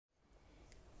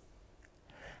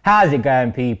How's it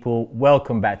going, people?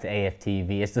 Welcome back to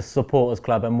AFTV. It's the Supporters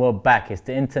Club and we're back. It's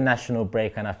the international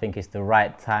break and I think it's the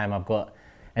right time. I've got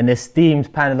an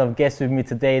esteemed panel of guests with me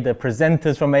today. The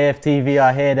presenters from AFTV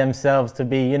are here themselves to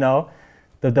be, you know,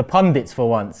 the pundits for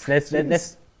once.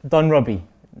 Let's Don Robbie,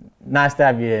 nice to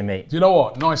have you here, mate. Do you know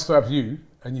what? Nice to have you.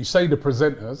 And you say the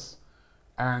presenters,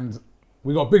 and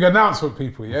we got a big announcement,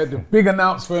 people, yeah? The big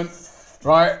announcement,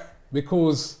 right?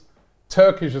 Because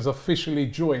Turkish has officially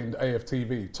joined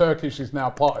AFTV. Turkish is now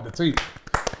part of the team,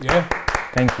 yeah?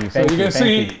 Thank you, So you're going to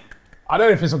see, I don't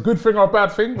know if it's a good thing or a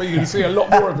bad thing, but you're going to see a lot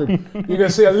more of him. You're going to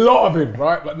see a lot of him,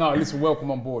 right? But no, listen, welcome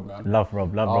on board, man. Love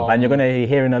Rob. And you're going to be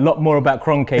hearing a lot more about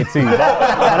Kroenke too. But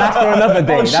that's for another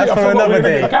day. That's for another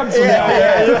day.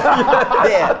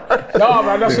 No,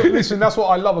 man, that's what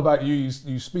I love about you.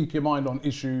 You speak your mind on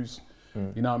issues.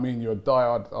 You know what I mean? You're a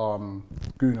diehard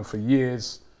Gooner for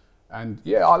years. And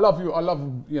yeah, I love you. I love,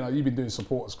 you know, you've been doing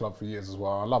Supporters Club for years as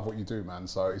well. I love what you do, man.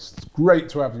 So it's great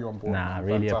to have you on board. Nah, I man.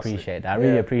 really Fantastic. appreciate that. I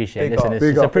really appreciate it. Listen,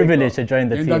 It's a privilege to join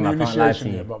the team. Done I can't lie to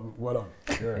you. yet, but well done.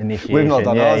 Yeah. Initiation. We've not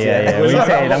done ours yet. Yeah. What are you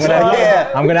saying?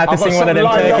 I'm gonna have to sing one of them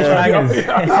Turkish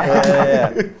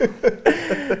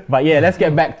bangers. But yeah, let's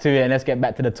get back to it and let's get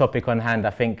back to the topic on hand.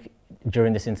 I think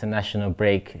during this international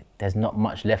break, there's not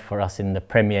much left for us in the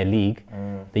Premier League.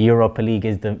 The Europa League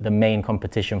is the main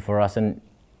competition for us, and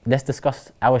let's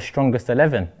discuss our strongest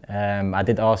 11. I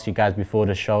did ask you guys before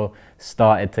the show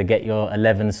started to get your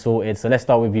 11 sorted. So let's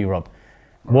start with you, Rob.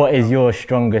 What is your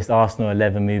strongest Arsenal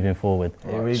 11 moving forward?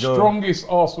 Here we go. Strongest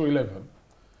Arsenal 11,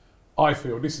 I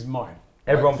feel, this is mine.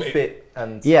 Everyone fit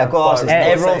and... Yeah, I've got to ask this.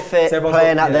 Everyone fit,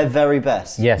 playing at their very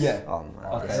best? Yes. Yeah. Oh, man.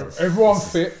 Okay. Everyone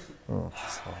fit. Oh,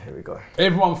 here we go.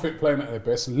 Everyone fit playing at their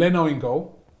best. Leno in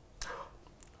goal.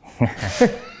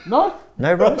 No?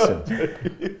 No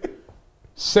Robinson?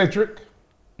 Cedric,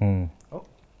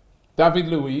 David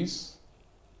Luiz,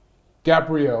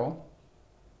 Gabriel,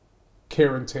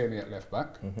 Kieran Tierney at left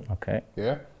back. Okay.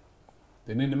 Yeah.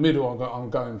 Then in the middle, I'm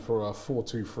going for a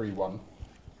 4-2-3-1.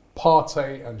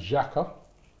 Partey and Xhaka,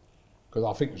 because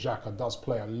I think Xhaka does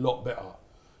play a lot better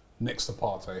next to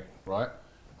Partey, right?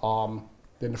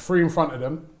 Then the three in front of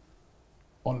them.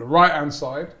 On the right hand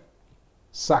side,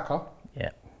 Saka.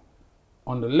 Yeah.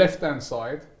 On the left hand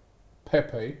side,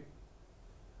 Pepe.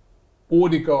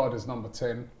 Odegaard is number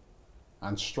 10,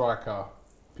 and striker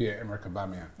Pierre-Emerick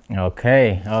Aubameyang.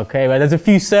 Okay. Well, there's a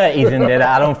few certies in there that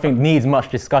I don't think needs much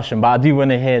discussion, but I do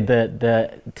want to hear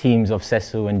the teams of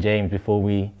Cecil and James before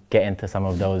we get into some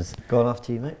of those. Go on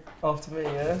after you, mate. After me,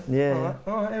 yeah? Yeah.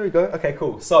 All right, here we go. Okay,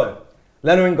 cool. So,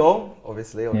 Leno in goal,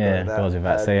 obviously. Yeah, goes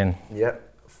without saying. Yeah,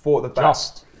 four at the back.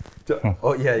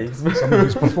 Oh yeah, some of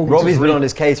his performances. Robbie's been on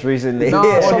his case recently.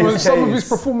 No, some of his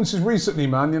performances recently,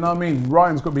 man. You know what I mean?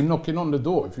 Ryan's got to be knocking on the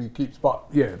door if he keeps. But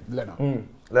yeah, Leno.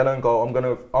 Leno in goal.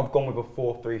 I've gone with a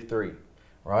 4-3-3,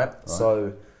 right?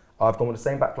 So I've gone with the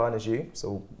same back line as you.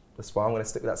 So that's fine. I'm going to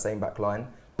stick with that same back line.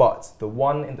 But the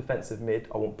one in defensive mid,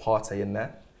 I want Partey in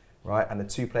there, right? And the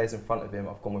two players in front of him,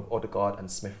 I've gone with Odegaard and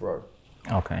Smith Rowe.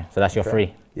 Okay, so that's your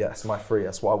three. Yeah, that's my three.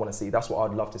 That's what I want to see. That's what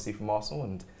I'd love to see from Arsenal,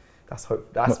 and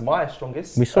that's my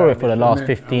strongest. We saw it for the last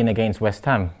 15 against West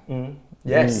Ham.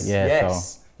 Yes,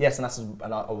 yes,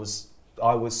 and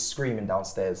I was screaming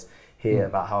downstairs here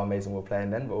about how amazing we're playing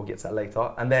then, but we'll get to that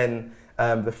later. And then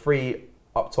the three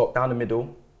up top, down the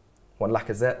middle, one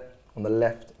Lacazette on the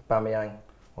left, Aubameyang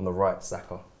on the right,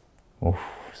 Saka. Oof,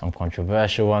 some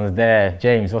controversial ones there.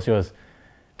 James, what's yours?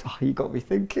 Oh, you got me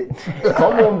thinking.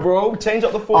 Come on, bro. Change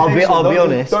up the formation. I'll be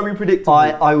honest. Don't be predictable.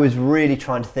 I was really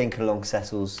trying to think along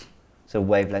Cecil's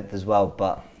wavelength as well,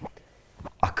 but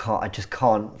I just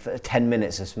can't. For 10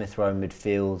 minutes of Smith Rowe in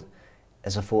midfield,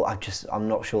 as I thought, I'm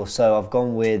not sure. So I've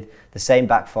gone with the same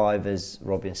back five as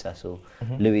Robbie and Cecil.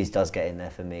 Luis does get in there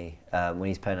for me. When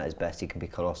he's playing at his best, he can be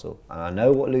colossal. And I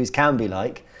know what Luis can be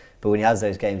like, but when he has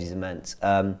those games, he's immense.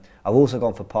 I've also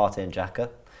gone for Partey and Xhaka.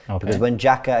 Okay. Because when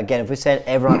Xhaka, again, if we're saying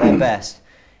everyone at their best,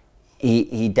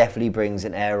 he definitely brings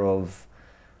an air of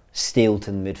steel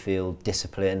to the midfield,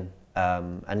 discipline,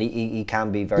 and he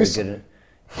can be very good at...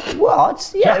 Well,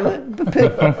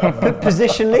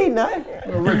 positionally, no.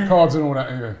 Red cards and all that.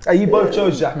 Yeah. Hey, you both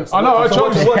chose Xhaka. I know. I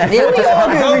chose.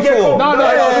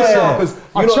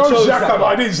 I chose Xhaka, but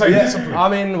I didn't say discipline. I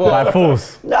mean, by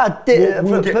force.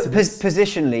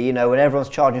 Positionally, you know, when everyone's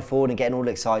charging forward and getting all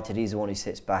excited, he's the one who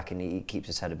sits back and he keeps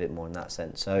his head a bit more in that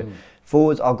sense. So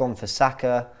forwards, I've gone for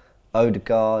Saka,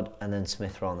 Odegaard, and then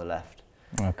Smith Rowe on the left.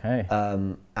 Okay.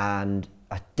 And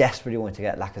I desperately wanted to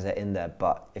get Lacazette in there,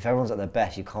 but if everyone's at their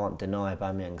best, you can't deny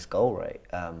Aubameyang's goal rate.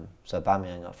 So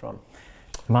Aubameyang up front.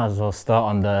 Might as well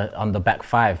start on the back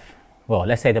five. Well,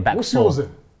 let's say the back What's four. yours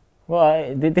then?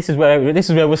 Well, this is where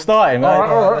we're starting. Right?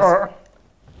 All right.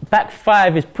 Back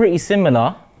five is pretty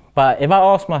similar, but if I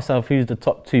ask myself who's the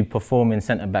top two performing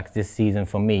centre-backs this season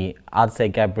for me, I'd say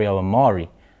Gabriel and Mari.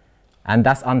 And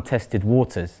that's untested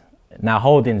waters. Now,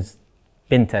 Holding's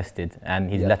been tested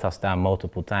and he's let us down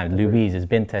multiple times. Luiz has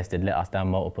been tested, let us down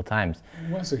multiple times.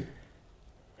 Where's he?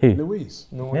 Who? Luiz.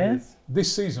 No, Yeah?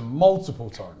 This season,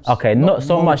 multiple times. Okay, not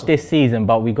so much multiple. this season,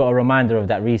 but we got a reminder of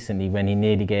that recently when he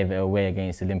nearly gave it away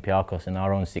against Olympiacos in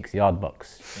our own 6-yard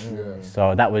box. Yeah.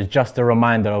 So that was just a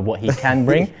reminder of what he can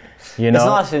bring. You know, It's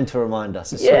nice of him to remind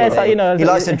us. It's Yeah, it's sort of like, you know, he it's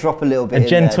likes a- to drop a little bit a in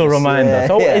gentle there, just- reminder. yeah,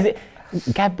 So yeah. is it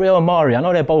Gabriel and Mari? I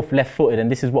know they're both left-footed,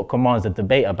 and this is what commands the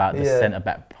debate about the Yeah.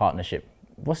 centre-back partnership.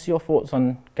 What's your thoughts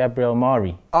on Gabriel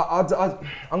Mari? I'm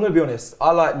going to be honest.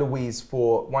 I like Luiz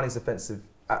for one, his offensive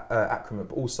acumen,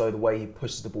 but also the way he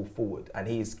pushes the ball forward. And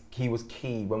he was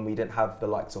key when we didn't have the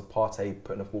likes of Partey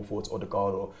putting the ball forward to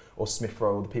Odegaard or Smith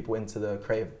Rowe, or the people into the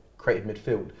creative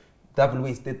midfield. David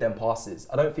Luiz did them passes.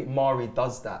 I don't think Mari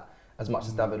does that as much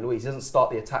as David Luiz. He doesn't start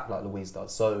the attack like Luiz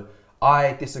does. So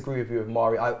I disagree with you with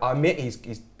Mari. I admit he's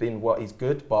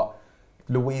good, but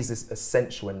Luiz is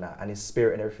essential in that, and his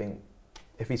spirit and everything.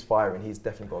 If he's firing, he's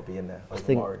definitely got to be in there. I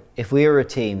think if we were a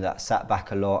team that sat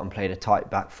back a lot and played a tight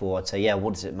back four, I'd say, yeah,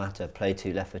 what does it matter? Play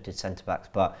two left-footed centre-backs.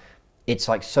 But it's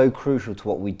like so crucial to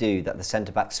what we do that the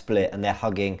centre-backs split and they're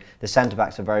hugging. The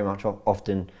centre-backs are very much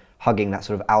often hugging that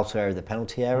sort of outer area of the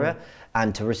penalty area.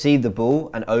 And to receive the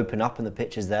ball and open up and the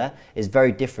pitch is there is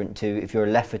very different to if you're a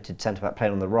left-footed centre-back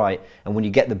playing on the right. And when you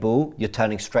get the ball, you're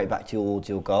turning straight back towards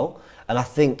your goal. And I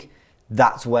think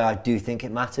that's where I do think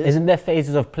it matters. Isn't there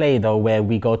phases of play though where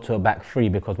we go to a back three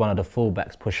because one of the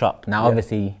full-backs push up? Now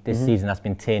obviously this season that's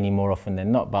been Tierney more often than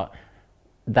not, but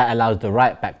that allows the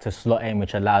right back to slot in,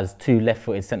 which allows two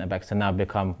left-footed centre-backs to now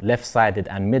become left-sided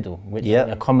and middle, which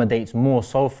accommodates more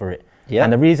so for it. Yeah.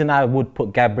 And the reason I would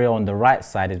put Gabriel on the right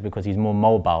side is because he's more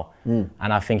mobile. And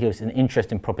I think it was an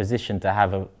interesting proposition to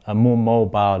have a more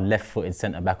mobile left-footed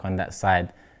centre-back on that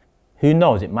side. Who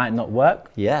knows, it might not work.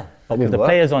 Yeah. But with the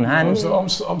players on hand...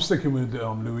 I'm sticking with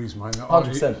Luiz, man.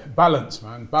 100%. Balance,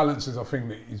 man. Balance is a thing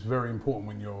that is very important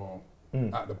when you're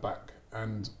at the back.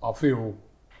 And I feel...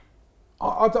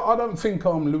 I don't think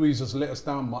Luiz has let us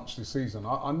down much this season.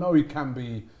 I know he can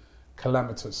be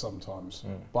calamitous sometimes,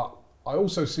 but I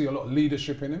also see a lot of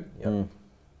leadership in him.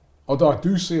 Although I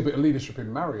do see a bit of leadership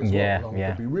in Mari as well.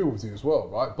 To be real with you as well,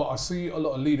 right? But I see a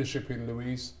lot of leadership in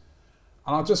Luiz.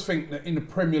 And I just think that in the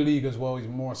Premier League as well, he's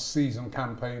more a seasoned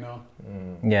campaigner.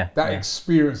 That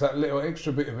experience, that little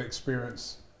extra bit of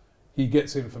experience, he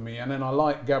gets in for me. And then I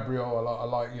like Gabriel. I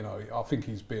like, you know, I think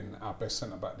he's been our best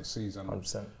centre back this season.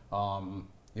 100%.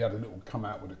 He had a little come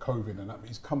out with the COVID and that.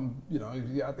 He's come, you know,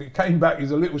 he came back. He's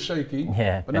a little shaky.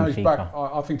 But now he's back.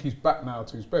 I think he's back now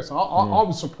to his best. And I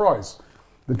was surprised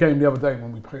the game the other day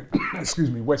when we played,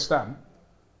 West Ham,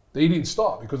 that he didn't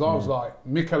start because I was like,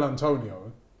 Mikel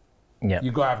Antonio.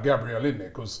 You got to have Gabriel in there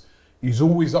because he's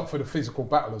always up for the physical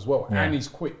battle as well, and he's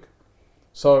quick.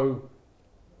 So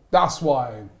that's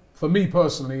why, for me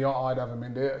personally, I'd have him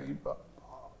in there.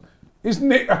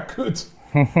 Isn't it a good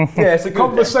it's a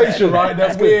conversation, right?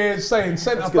 That we're saying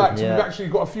centre backs. We've actually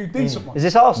got a few decent ones. Is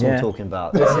this Arsenal talking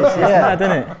about? It's mad,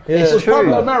 isn't it? It's true.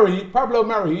 Pablo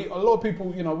Mari, a lot of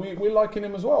people, you know, we're liking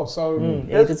him as well. So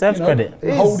he deserves credit.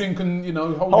 Holding can, you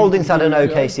know, Holding's had an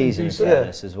okay season in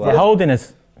fairness as well. Yeah, Holding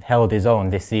has held his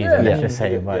own this season, let's just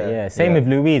say. But same with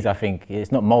Luiz, I think.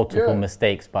 It's not multiple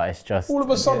mistakes, but it's just... All of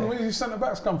a sudden, where do these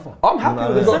centre-backs come from? I'm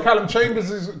happy with We've it. got Callum Chambers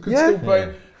who could still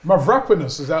play.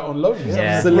 Mavropanos is out on loan.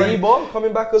 Saliba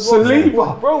coming back as well.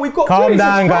 Saliba. Bro, we've got Calm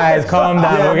down, guys, calm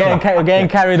down. We're getting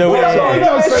carried away.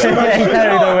 Getting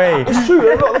carried away. It's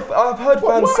true. I've heard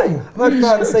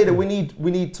fans say that we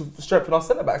need to strengthen our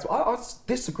centre backs. I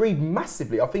disagree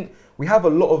massively. I think we have a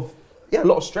lot of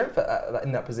strength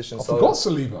in that position. I forgot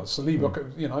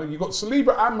Saliba. You know, you got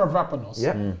Saliba and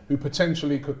Mavropanos, who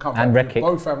potentially could come. And back. Rekic.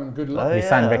 Both having good luck. We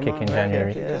signed Rekic in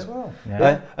January. As well.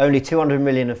 Only 200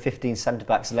 million and 15 centre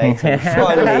backs later, we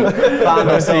finally found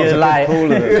ourselves a good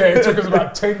pool of them. It took us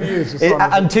about 10 years to sign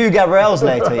And two Gabriels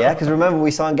later, because remember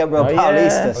we signed Gabriel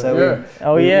Paulista, so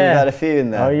we've had a few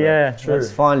in there.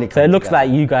 It's finally so it looks like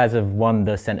you guys have won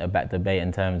the centre-back debate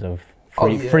in terms of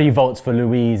three votes for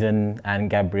Luiz and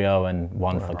Gabriel and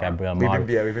one for Gabriel Mari.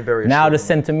 We've been very now assured. the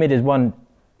centre mid is one.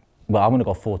 Well, I'm going to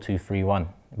go 4-2-3-1.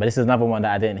 But this is another one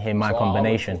that I didn't hear my So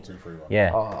combination. I went 4-2-3-1.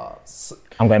 Yeah.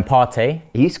 I'm going Partey,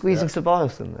 Are you squeezing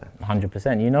Ceballos in there?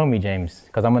 100%. You know me, James,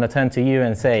 because I'm going to turn to you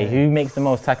and say, who makes the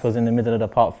most tackles in the middle of the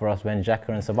park for us when Xhaka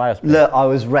and Ceballos play? Look, I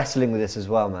was wrestling with this as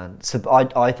well, man.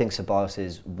 I think Ceballos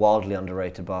is wildly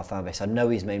underrated by our fan base. I know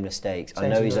he's made mistakes. I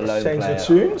know he's a lone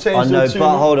player. I know,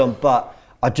 but hold on. But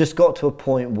I just got to a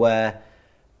point where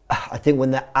I think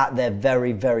when they're at their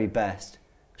very, very best,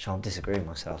 I'm disagreeing with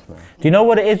myself, man. Do you know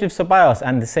what it is with Ceballos?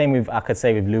 And the same with, I could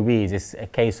say, with Luiz. It's a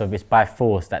case of it's by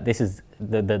force that this is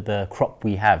the crop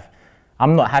we have.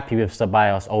 I'm not happy with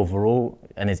Ceballos overall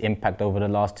and his impact over the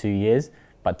last 2 years,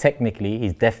 but technically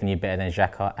he's definitely better than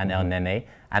Xhaka and El Nene.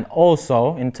 And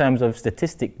also, in terms of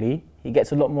statistically, he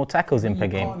gets a lot more tackles in per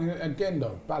game. Again,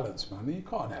 though, balance, man. You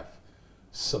can't have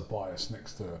Ceballos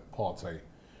next to Partey,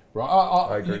 right?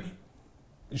 I agree.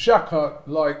 Xhaka,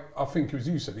 like I think as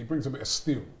you said, he brings a bit of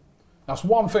steel. That's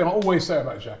one thing I always say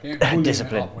about Xhaka. He ain't bullying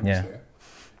Discipline. it up when he's there.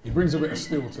 He brings a bit of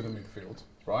steel to the midfield,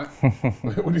 right?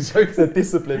 What did he say? It's a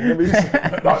discipline.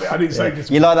 No, I didn't say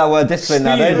discipline. You like that word discipline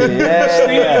now, don't you?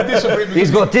 Yeah. Discipline.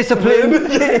 He's got discipline.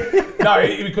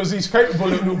 No, because he's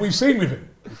capable of, we've seen with him,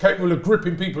 he's capable of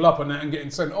gripping people up and that and getting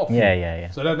sent off.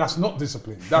 Yeah. So that's not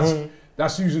discipline.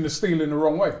 That's using the steel in the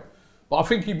wrong way. But I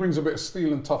think he brings a bit of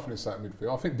steel and toughness at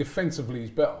midfield. I think defensively he's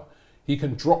better. He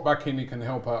can drop back in, he can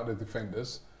help out the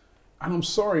defenders. And I'm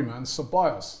sorry, man,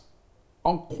 Ceballos,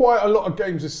 on quite a lot of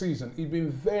games this season, he's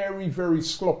been very, very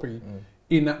sloppy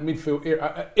in that midfield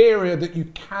area, an area that you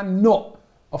cannot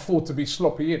afford to be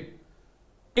sloppy in.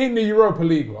 In the Europa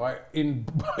League, right, in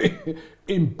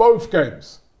both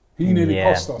games, he nearly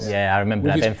cost us. Yeah, I remember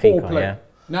with that his poor Benfica, play. yeah.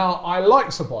 Now, I like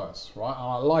Ceballos, right?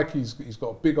 I like he's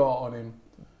got a big art on him.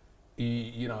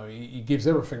 He gives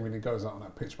everything when he goes out on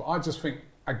that pitch. But I just think,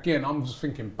 again, I'm just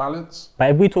thinking balance.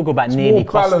 But if we talk about nearly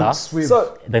cost us,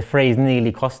 So, the phrase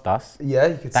nearly cost us, yeah,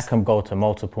 you could that can go to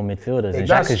multiple midfielders. And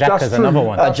That's Xhaka's true. another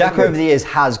one. Xhaka over the years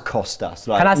has cost us.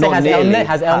 Like, Can I say, not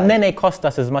has El Nene cost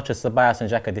us as much as Ceballos and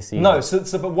Xhaka this season? No,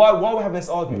 but why we're having this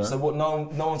argument? So what? No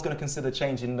one's going to consider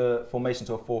changing the formation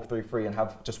to a 4-3-3 and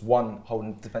have just one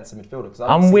holding defensive midfielder.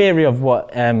 I'm weary of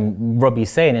what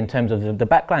Robbie's saying in terms of the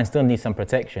back line still needs some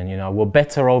protection. You know, we're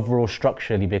better overall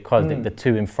structurally because the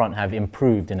two in front have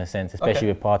improved in a sense, especially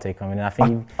with Partey coming in. I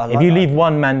think if you leave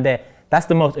one man there, that's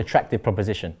the most attractive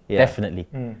proposition. Yeah.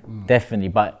 Definitely.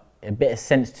 But a bit of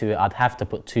sense to it, I'd have to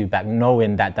put two back,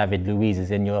 knowing that David Luiz is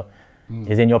in your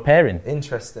pairing.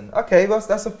 Interesting. Okay,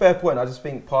 that's a fair point. I just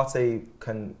think Partey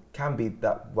can be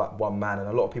that one man, and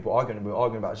a lot of people arguing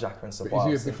about Xhaka and Ceballos.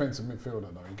 But is he a defensive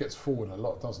midfielder though? He gets forward a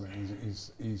lot, doesn't he?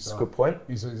 He's a good point.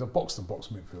 He's a box-to-box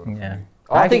midfielder. Yeah.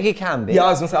 I think he can be. Yeah,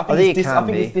 I was going to say, I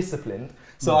think he's disciplined.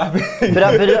 So I think but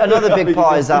another big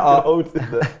part is that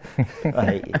I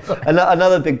hate you.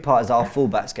 Another big part is that our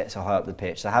fullbacks get so high up the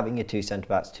pitch. So having your two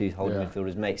centre-backs, two holding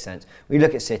midfielders makes sense. When you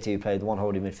look at City, who played the one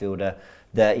holding midfielder,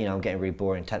 I'm getting really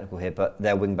boring technical here, but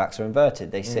their wing-backs are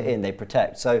inverted. They sit in, they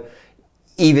protect. So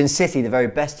even City, the very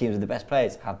best teams with the best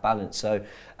players, have balance. So,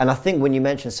 and I think when you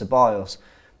mentioned Ceballos,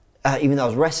 even though I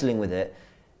was wrestling with it,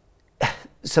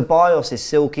 Ceballos is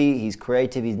silky, he's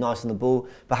creative, he's nice on the ball,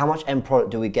 but how much end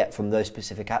product do we get from those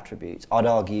specific attributes? I'd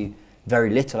argue very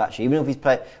little, actually. Even if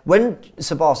he's when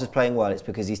Ceballos is playing well, it's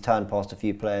because he's turned past a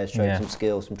few players, showing some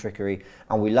skill, some trickery,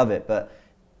 and we love it. But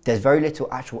there's very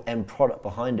little actual end product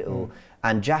behind it all.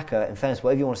 And Xhaka, in fairness,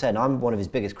 whatever you want to say, and I'm one of his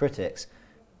biggest critics,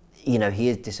 he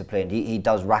is disciplined. He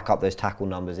does rack up those tackle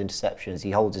numbers, interceptions,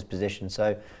 he holds his position.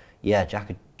 So, yeah,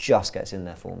 Xhaka just gets in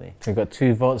there for me. We've got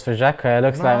 2 votes for Xhaka. It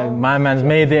looks like my man's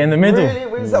made it in the middle.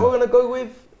 Really? Is that what we're going to go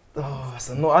with? Oh, that's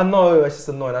annoying. I know, it's just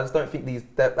annoying. I just don't think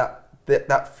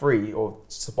that three, or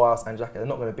Ceballos and Xhaka, they're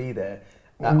not going to be there.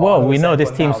 Well, we know this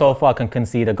team so far can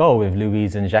concede a goal with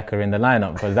Luiz and Xhaka in the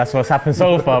lineup because that's what's happened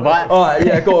so far. But all right,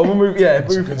 yeah, go on. We'll move. Yeah,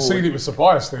 you conceded with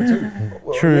Ceballos there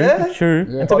too. True. Yeah.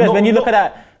 And to be honest, when you look at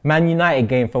that Man United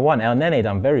game for one, El Nene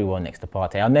done very well next to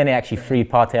Partey. El Nene actually freed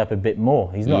Partey up a bit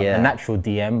more. He's not a natural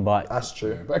DM, but that's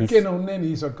true. But again, El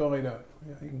Nene's a guy that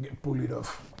he can get bullied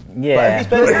off. Yeah.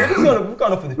 But if he's going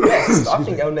off with the best, I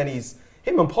think El Nene's.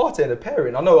 Him and Partey in a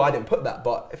pairing. I know I didn't put that,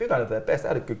 but if you're going to their best, they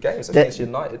had a good game against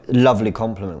United. Lovely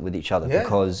compliment with each other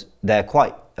because they're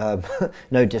quite,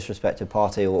 no disrespect to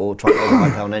Partey or trying to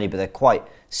overhype El Nene, but they're quite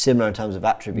similar in terms of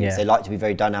attributes. They like to be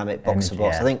very dynamic, box to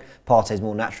box. I think Partey's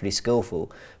more naturally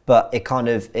skillful, but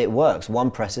it works. One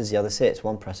presses, the other sits.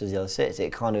 One presses, the other sits.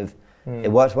 It kind of.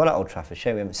 It worked well at Old Trafford.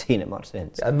 Shame we haven't seen it much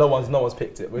since. And no one's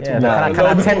picked it. Can I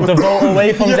tempt the vote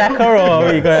away from Xhaka, or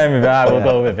are you going with it? All right, we'll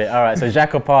go with it. All right, so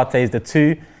Xhaka, Partey is the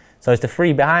 2. So it's the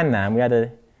 3 behind now. And we had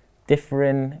a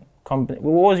different... What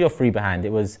was your 3 behind?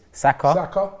 It was Saka?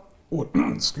 Saka. Oh,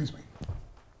 excuse me.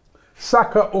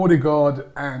 Saka,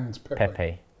 Odegaard, and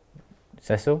Pepe.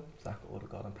 Cecil? Saka,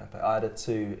 Odegaard, and Pepe. I had a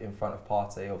 2 in front of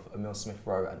Partey of Emile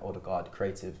Smith-Rowe and Odegaard,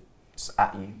 creative, just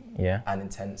at you, and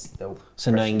intense. So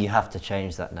knowing you have to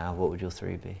change that now, what would your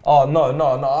 3 be? Oh no! I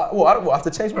don't have to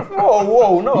change my.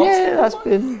 Whoa, no. Yeah, that's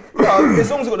been. No,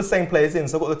 as long as I've got the same players in,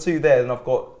 so I've got the 2 there, and I've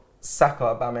got Saka,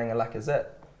 Aubameyang, and Lacazette.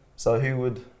 So who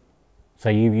would? So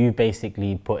you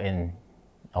basically put in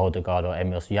Odegaard or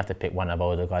Emile, so you have to pick one of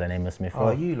Odegaard and Emile Smith-Rowe.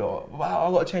 Oh, you lot! Wow,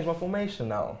 I've got to change my formation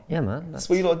now. Yeah, man. That's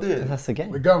what you lot do. That's the game.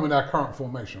 We're going with our current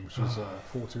formation, which is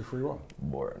 4-2-3-1.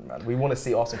 Boring, man. We want to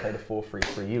see Arsenal play the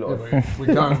 4-3-3. You lot. Yeah,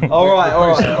 we're going. all right.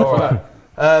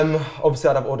 Obviously,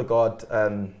 I'd have Odegaard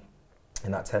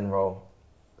in that 10 role,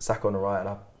 Saka on the right,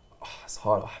 and it's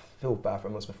hard. I feel bad for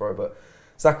Emile Smith-Rowe, but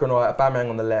Saka on the right, Aubameyang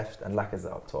on the left, and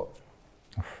Lacazette up top.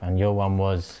 And your one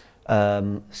was?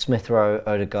 Smith-Rowe,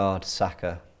 Odegaard,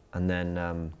 Saka, and then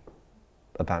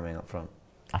Aubameyang up front.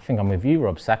 I think I'm with you,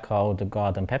 Rob. Saka,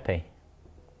 Odegaard, and Pepe.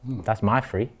 That's my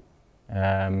 3.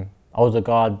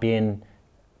 Odegaard being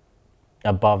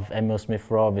above Emile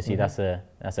Smith-Rowe, obviously that's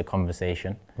a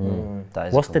conversation.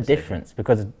 What's the difference?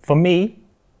 Because for me,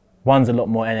 one's a lot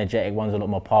more energetic, one's a lot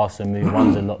more pass and move,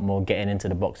 one's a lot more getting into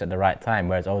the box at the right time,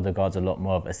 whereas Odegaard's a lot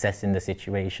more of assessing the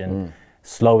situation,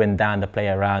 slowing down the play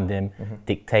around him,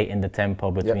 dictating the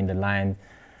tempo between the lines.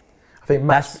 I think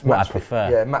that's what I prefer.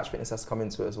 Yeah, match fitness has to come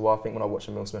into it as well. I think when I watch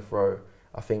Emile Smith-Rowe,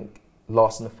 I think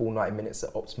lasting the full 90 minutes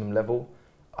at optimum level,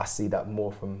 I see that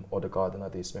more from Odegaard than I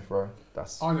do Smith-Rowe. I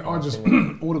just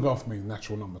Odegaard for me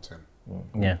natural number 10.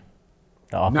 Yeah,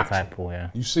 the archetypal. Yeah,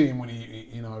 you see him when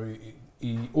he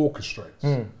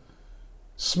orchestrates.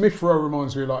 Smith-Rowe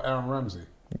reminds me of like Aaron Ramsey,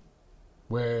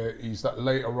 where he's that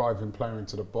late arriving player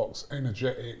into the box,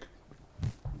 energetic.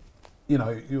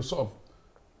 You're sort of a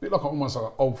bit like almost like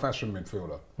an old-fashioned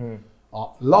midfielder.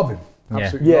 Love him,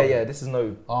 absolutely. Love him. This is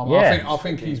no. I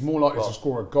think he's more likely to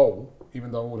score a goal,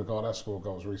 even though Odegaard has scored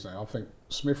goals recently. I think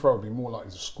Smith-Rowe would be more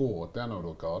likely to score than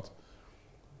Odegaard.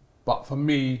 But for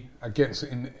me,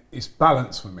 it's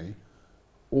balance for me.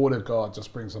 Odegaard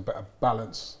just brings a better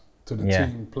balance to the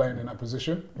team playing in that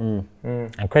position.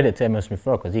 And credit to Emile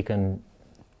Smith-Rowe because he can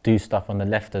do stuff on the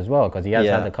left as well because he has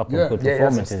had a couple of good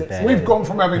performances there. We've gone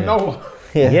from having no one.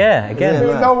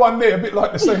 No one there, a bit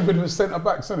like the same bit with centre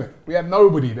backs, isn't it? We had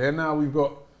nobody there. Now we've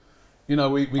got, we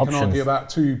can argue about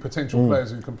 2 potential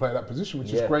players who can play that position,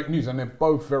 which is great news. And they're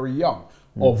both very young,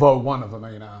 although one of them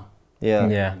ain't our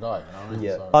guy.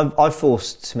 So. I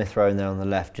forced Smith-Rowe in there on the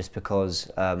left just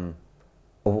because,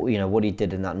 what he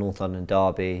did in that North London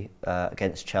derby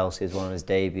against Chelsea as one of his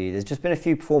debut. There's just been a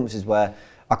few performances where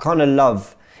I kind of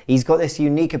love. He's got this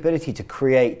unique ability to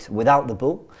create without the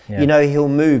ball. He'll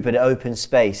move, but it opens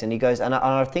space. And he goes, and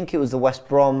I think it was the West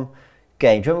Brom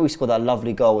game. Do you remember we scored that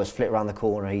lovely goal, was flit around the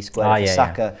corner, he squared for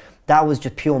Saka. That was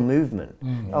just pure movement.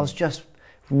 That was just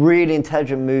really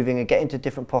intelligent moving and getting to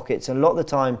different pockets. And a lot of the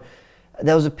time,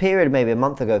 there was a period maybe a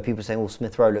month ago, people saying, well,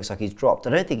 Smith-Rowe looks like he's dropped.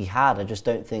 I don't think he had. I just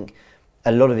don't think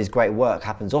a lot of his great work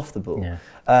happens off the ball.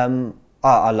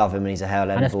 I love him and he's a hell of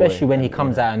a boy. And especially when he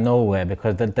comes out of nowhere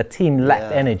because the team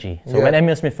lacked energy. So when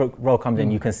Emile Smith-Rowe comes in,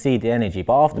 you can see the energy.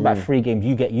 But after about 3 games,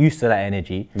 you get used to that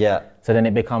energy. So then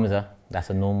it becomes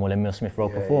that's a normal Emile Smith-Rowe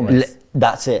performance.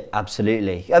 That's it,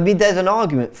 absolutely. I mean, there's an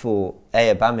argument for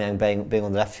Aubameyang being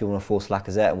on the left if you want to force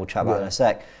Lacazette, and we'll chat about it in a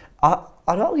sec. I'd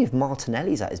argue if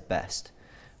Martinelli's at his best,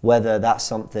 whether that's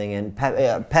something. And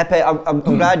Pepe, I'm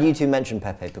glad you two mentioned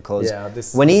Pepe because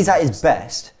when he's at his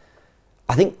best,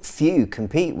 I think few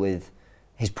compete with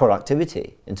his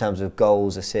productivity in terms of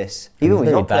goals, assists. Even when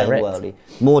he's not playing well,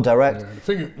 more direct.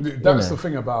 That's the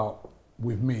thing about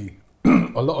with me.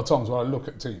 A lot of times when I look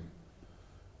at team,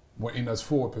 when in those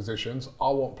forward positions, I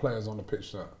want players on the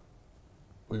pitch that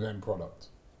with end product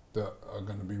that are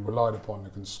going to be relied upon,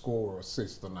 that can score or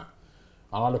assist and that.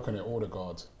 And I look at it,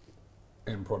 Odegaard,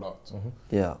 end product.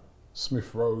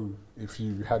 Smith-Rowe, if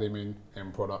you had him in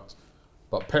end product,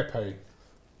 but Pepe,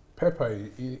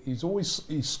 he's always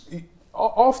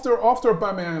after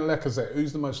Aubameyang and Lacazette,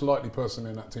 who's the most likely person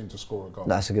in that team to score a goal?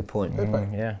 That's a good point.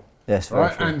 Pepe. Yes, very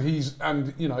true.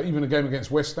 And even a game against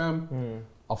West Ham,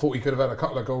 I thought he could have had a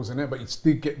couple of goals in there, but he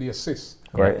did get the assist.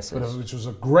 Great assist. Which was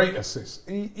a great assist.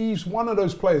 He's one of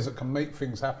those players that can make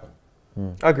things happen.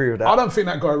 I agree with that. I don't think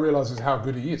that guy realises how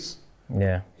good he is.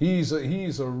 He's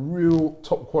a real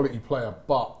top quality player,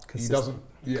 but he doesn't.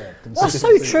 That's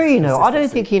so true. I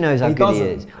don't think he knows how good he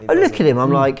is. I look at him.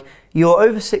 I'm like, you're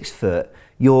over 6 foot.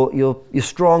 You're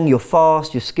strong. You're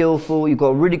fast. You're skillful. You've got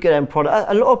a really good end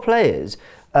product. A lot of players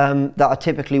that are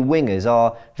typically wingers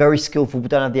are very skillful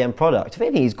but don't have the end product. If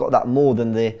anything, he's got that more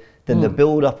than the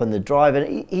build up and the drive,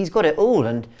 and he's got it all.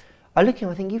 And I look at him,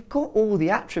 I think, you've got all the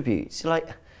attributes. Like,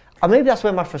 maybe that's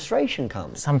where my frustration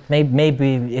comes.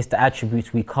 Maybe it's the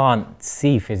attributes we can't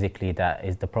see physically that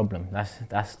is the problem.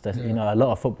 That's the, you know, a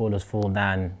lot of footballers fall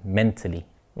down mentally.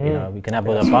 You know, we can have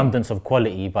an abundance of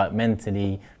quality, but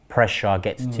mentally pressure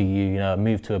gets to you. You know, a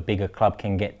move to a bigger club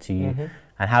can get to you.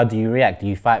 And how do you react? Do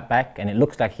you fight back? And it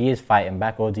looks like he is fighting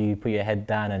back, or do you put your head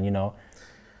down and, you know,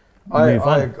 move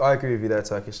on? I agree with you there,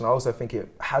 Turkish, and I also think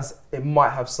it might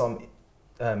have some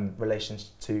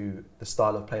relations to the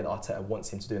style of play that Arteta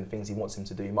wants him to do and the things he wants him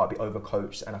to do. He might be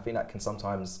overcoached, and I think that can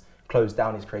sometimes close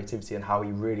down his creativity and how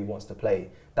he really wants to play.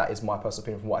 That is my personal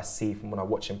opinion from what I see, from when I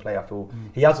watch him play. I feel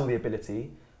he has all the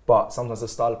ability, but sometimes the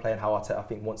style of play and how Arteta, I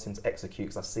think, wants him to execute.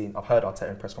 Because I've heard Arteta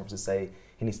in press conferences say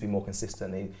he needs to be more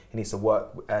consistent. He needs to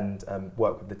work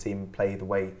with the team, play the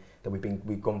way that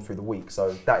we've gone through the week.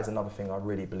 So that is another thing I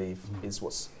really believe is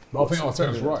what's. But I think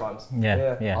Arteta's right.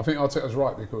 Yeah. I think Arteta's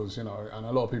right because, you know, and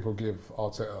a lot of people give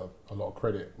Arteta a lot of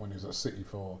credit when he was at City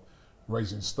for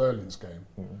raising Sterling's game,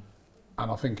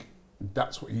 and I think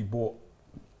that's what he brought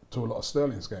to a lot of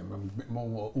Sterling's game, a bit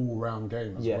more all-round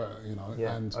game as well. You know,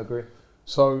 and I agree.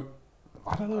 So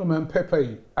I don't know, man.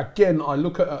 Pepe again. I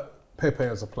look at Pepe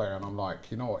as a player, and I'm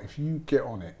like, you know what? If you get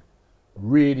on it,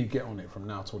 really get on it from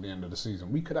now till the end of the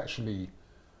season, we could actually.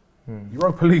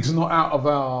 Europa League's not out of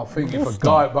our thinking for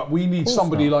guy, but we need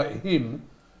somebody like him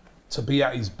to be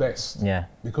at his best. Yeah.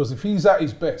 Because if he's at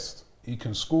his best, he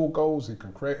can score goals, he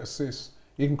can create assists,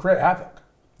 he can create havoc.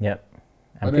 Yep.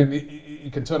 And then he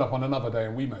can turn up on another day,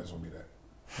 and we may as well be there.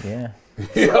 Yeah.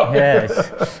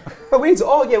 Yes. But we need to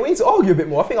argue a bit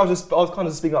more. I think I was kind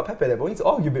of speaking about Pepe there, but we need to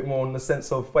argue a bit more in the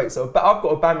sense of so I've got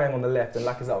a Aubameyang on the left and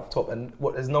Lacazette up top, and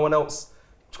there's no one else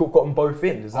got them both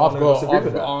in.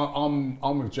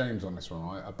 I'm with James on this one,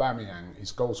 right? Aubameyang,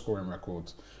 his goal scoring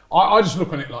records. I just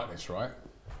look on it like this, right?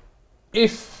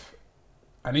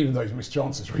 And even though he's missed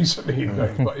chances recently,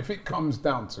 but if it comes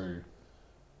down to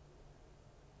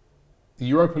the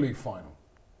Europa League final,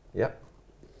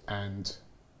 and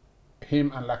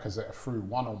him and Lacazette are through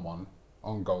one-on-one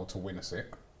on goal to win us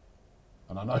it.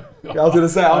 And I know. I was going to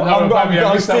say,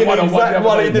 I'm seeing that exact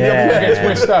one he did against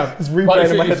West Ham. It's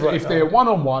replaying in my head right now. If they're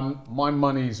one-on-one, my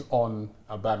money's on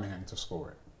Aubameyang to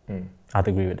score it. I'd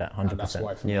agree with that, 100%. And that's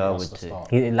why for me, I that's would the start.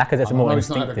 Lacazette's a more he's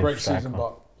not had a instinctive great striker. season,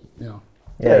 but, you know.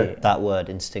 Yeah, that word,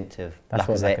 instinctive. That's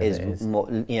what Lacazette Lacazette is. more,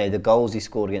 you know, the goals he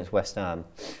scored against West Ham,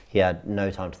 he had no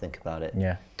time to think about it.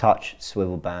 Yeah. Touch,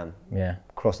 swivel, bam. Yeah.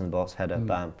 Crossing the box, header,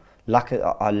 bam.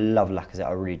 I love Lacazette,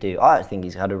 I really do. I think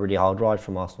he's had a really hard ride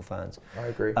from Arsenal fans. I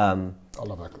agree. I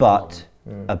love Lacazette. But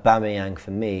Aubameyang,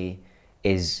 for me,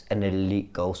 is an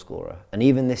elite goal scorer. And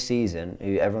even this season,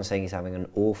 everyone's saying he's having an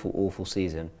awful, awful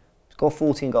season. He's got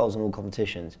 14 goals in all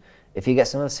competitions. If he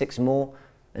gets another 6 more,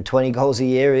 and 20 goals a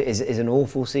year is an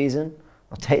awful season,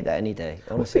 I'll take that any day.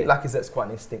 Honestly. I think Lacazette's quite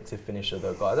an instinctive finisher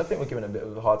though, guys. I think we're giving him a bit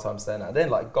of a hard time saying that. Then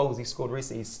like goals he scored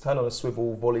recently, he's turned on a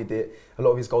swivel, volleyed it. A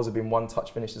lot of his goals have been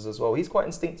one-touch finishes as well. He's quite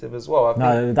instinctive as well.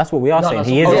 No, that's what we are saying.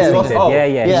 He is instinctive.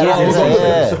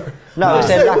 Yeah. No, I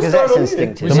said Lacazette's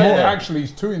instinctive. We said actually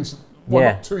he's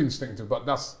not too instinctive, but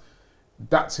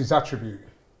that's his attribute.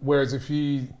 Whereas if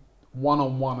he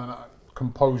one-on-one and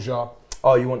composure.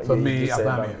 Oh, you want for me,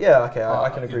 Aubameyang. Yeah, okay, I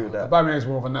can agree with that. Aubameyang is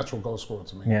more of a natural goal scorer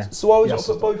to me. Yeah. So why would you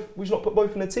not put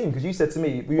both in the team? Because you said to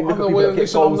me, we look at people that get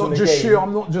I'm goals not in the just game.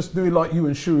 I'm not just doing like you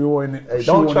and Shuey or in it. Hey,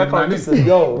 don't try to listen,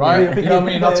 yo. Right? You know what I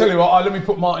mean? I'll tell you what. Let me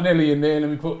put Martinelli in there. Let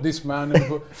me put this man.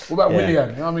 What about Willian?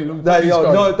 You know what I mean?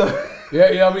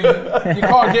 I mean,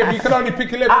 you can only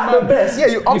pick 11 at man. the best. Yeah,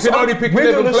 you can only pick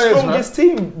 11 players, man. We're the strongest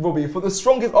team, Robbie. For the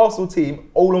strongest Arsenal team,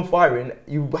 all on firing.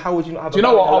 How would you not have? Do you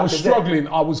know what? I was struggling.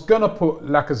 I was gonna put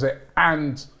Lacazette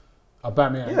and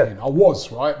Aubameyang in. I was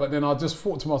right, but then I just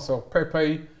thought to myself,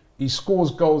 Pepe, he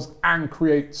scores goals and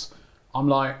creates. I'm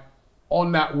like,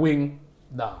 on that wing,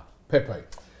 Pepe.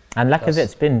 And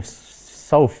Lacazette's been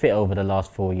so fit over the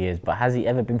last 4 years, but has he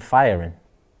ever been firing?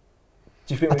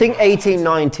 I think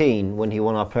 18-19 when he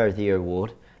won our Player of the Year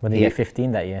award. When did he get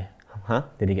 15 that year? Huh?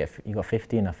 He got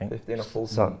 15, I think. 15 or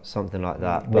 14. Something like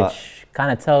that. Which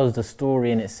kind of tells the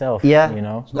story in itself. Yeah, you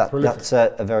know. That's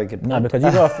a very good point. No, because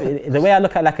the way I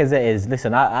look at Lacazette is,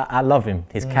 listen, I love him.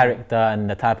 His character and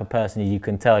the type of person you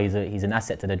can tell he's an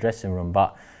asset to the dressing room.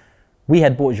 But we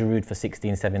had bought Giroud for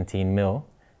 16, 17 mil.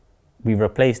 We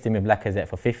replaced him with Lacazette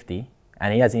for 50,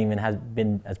 and he hasn't even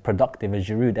been as productive as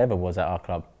Giroud ever was at our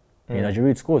club. You know,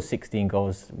 Giroud scored 16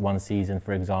 goals one season,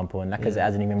 for example, and Lacazette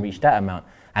hasn't even reached that amount.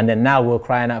 And then now we're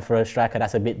crying out for a striker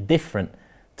that's a bit different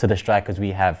to the strikers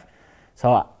we have.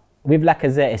 So with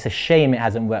Lacazette, it's a shame it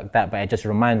hasn't worked out, but it just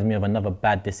reminds me of another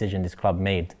bad decision this club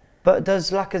made But does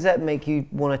Lacazette make you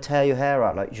want to tear your hair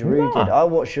out like Giroud did? I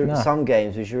watched some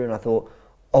games with Giroud and I thought,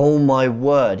 oh my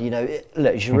word, you know,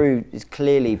 look, Giroud is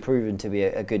clearly proven to be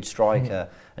a good striker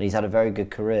and he's had a very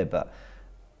good career, but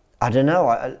I don't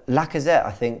know, Lacazette,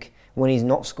 I think, when he's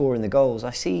not scoring the goals,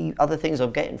 I see other things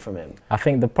I'm getting from him. I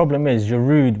think the problem is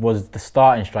Giroud was the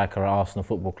starting striker at Arsenal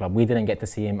Football Club. We didn't get to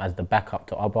see him as the backup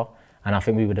to Oba, and I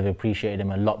think we would have appreciated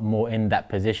him a lot more in that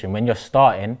position. When you're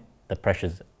starting, the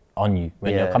pressure's on you.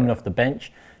 When you're coming off the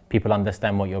bench, people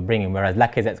understand what you're bringing, whereas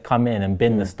Lacazette's come in and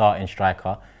been the starting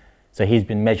striker, so he's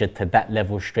been measured to that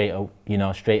level straight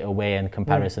away in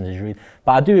comparison to Giroud.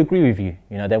 But I do agree with you.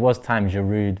 You know, there was times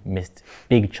Giroud missed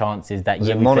big chances that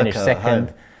year. We finished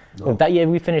second. Well, that year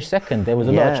we finished second. There was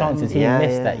a lot of chances he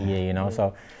missed that year. You know,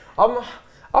 so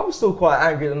I'm still quite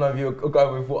angry. I don't know if you're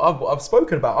going with what I've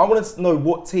spoken about. I want to know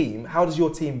what team. How does your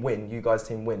team win? You guys'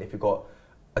 team win if you've got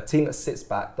a team that sits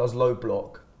back, does low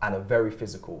block, and are very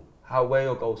physical. Where are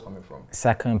your goals coming from?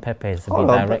 Saka and Pepe, to be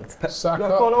direct. Saka,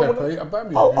 Pepe,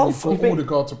 Aubameyang. You've got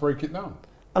Odegaard to break it down.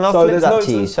 And I'll flip that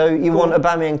to you. So you want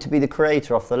Aubameyang to be the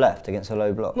creator off the left against a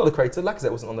low block? Not the creator. Lacazette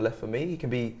wasn't on the left for me. He can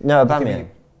be... No, Aubameyang.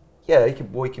 He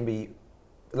can be...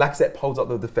 Lacazette holds up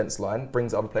the defence line,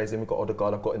 brings other players in. We've got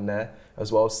Odegaard, I've got in there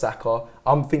as well, Saka.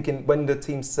 I'm thinking when the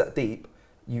team's set deep,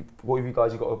 what have you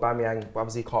guys? You've got Aubameyang,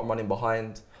 obviously he can't run in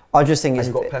behind. I just think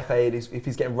you've got Pepe, if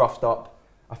he's getting roughed up,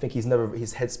 I think his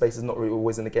headspace is not really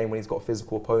always in the game when he's got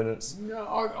physical opponents. Yeah,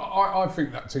 I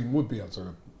think that team would be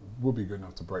good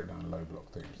enough to break down low block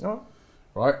teams. Oh.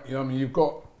 Right? You know, I mean, you've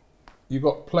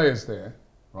got players there,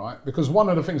 right? Because one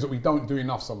of the things that we don't do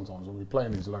enough sometimes when we play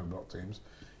in these low block teams,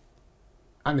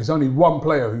 and there's only one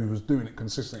player who was doing it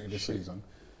consistently this season,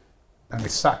 and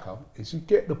it's Saka, is you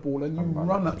get the ball and you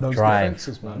run at those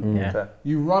defences, man. Yeah.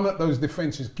 You run at those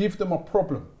defences, give them a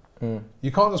problem.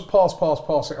 You can't just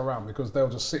pass it around because they'll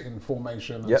just sit in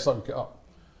formation and soak it up.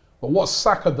 But what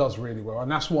Saka does really well,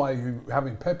 and that's why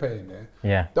having Pepe in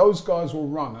there, those guys will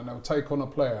run and they'll take on a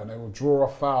player and they will draw a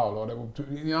foul or they will do,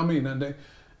 you know what I mean? And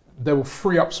they will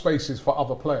free up spaces for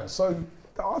other players. So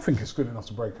I think it's good enough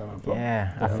to break down a block.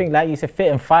 Yeah, I think like you said,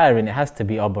 fit and firing, it has to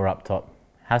be Oba up top.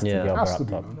 Has to be Oba up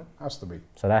top. Has to be.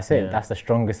 So that's it. That's the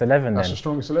strongest 11 That's then. the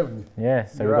strongest 11. Yeah,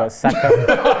 so we've got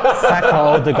Saka,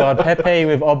 Odegaard, Pepe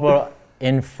with Oba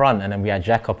in front, and then we had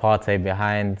Xhaka, Partey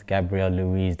behind, Gabriel,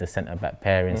 Luiz, the centre-back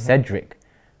pairing, Cedric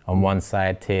on one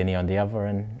side, Tierney on the other,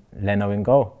 and Leno in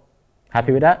goal.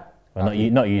 Happy with that? Well,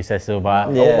 not you, Cecil, but... I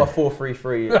want my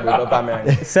 4-3-3 with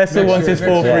Aubameyang. Cecil wants his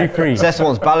 4-3-3. Cecil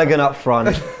wants Balogun up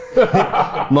front,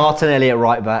 Martinelli at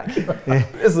right back.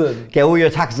 Listen. Get all your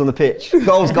attackers on the pitch.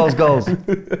 Goals, goals, goals.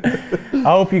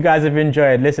 I hope you guys have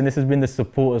enjoyed. Listen, this has been the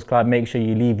Supporters Club. Make sure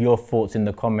you leave your thoughts in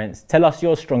the comments. Tell us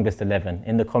your strongest 11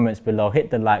 in the comments below.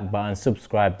 Hit the like button,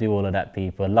 subscribe, do all of that,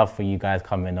 people. Love for you guys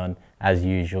coming on as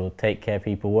usual. Take care,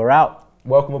 people. We're out.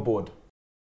 Welcome aboard.